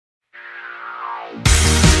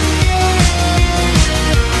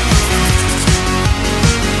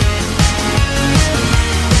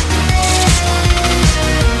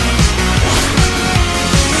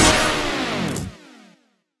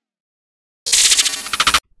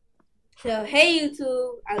So, hey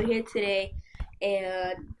YouTube, I'm here today,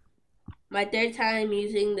 and my third time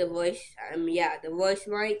using the voice, the voice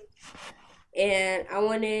mic, and I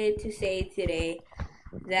wanted to say today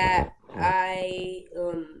that I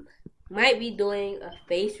might be doing a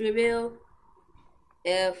face reveal.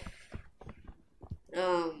 If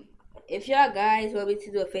um if y'all guys want me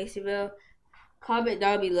to do a face reveal, comment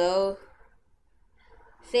down below.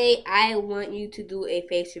 Say I want you to do a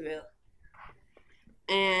face reveal,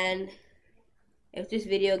 and if this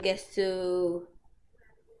video gets to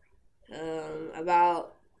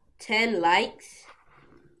about 10 likes,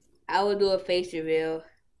 I will do a face reveal.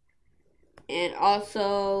 And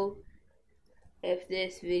also, if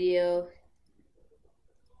this video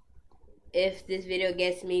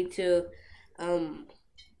gets me to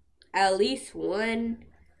at least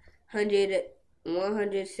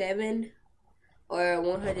 107 or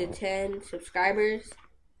 110 subscribers,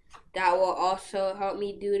 that will also help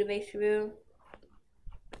me do the face reveal.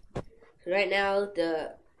 So right now,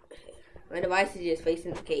 my device is just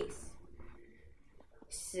facing the case.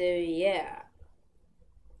 So yeah.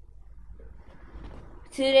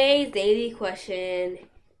 Today's daily question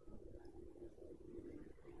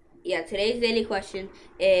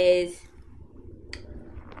is,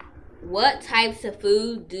 what types of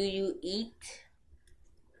food do you eat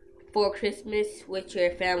for Christmas with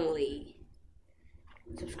your family?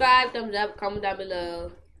 Subscribe, thumbs up, comment down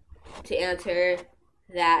below to answer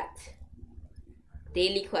that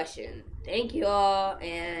daily question. Thank you all,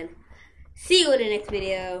 and see you in the next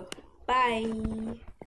video. Bye.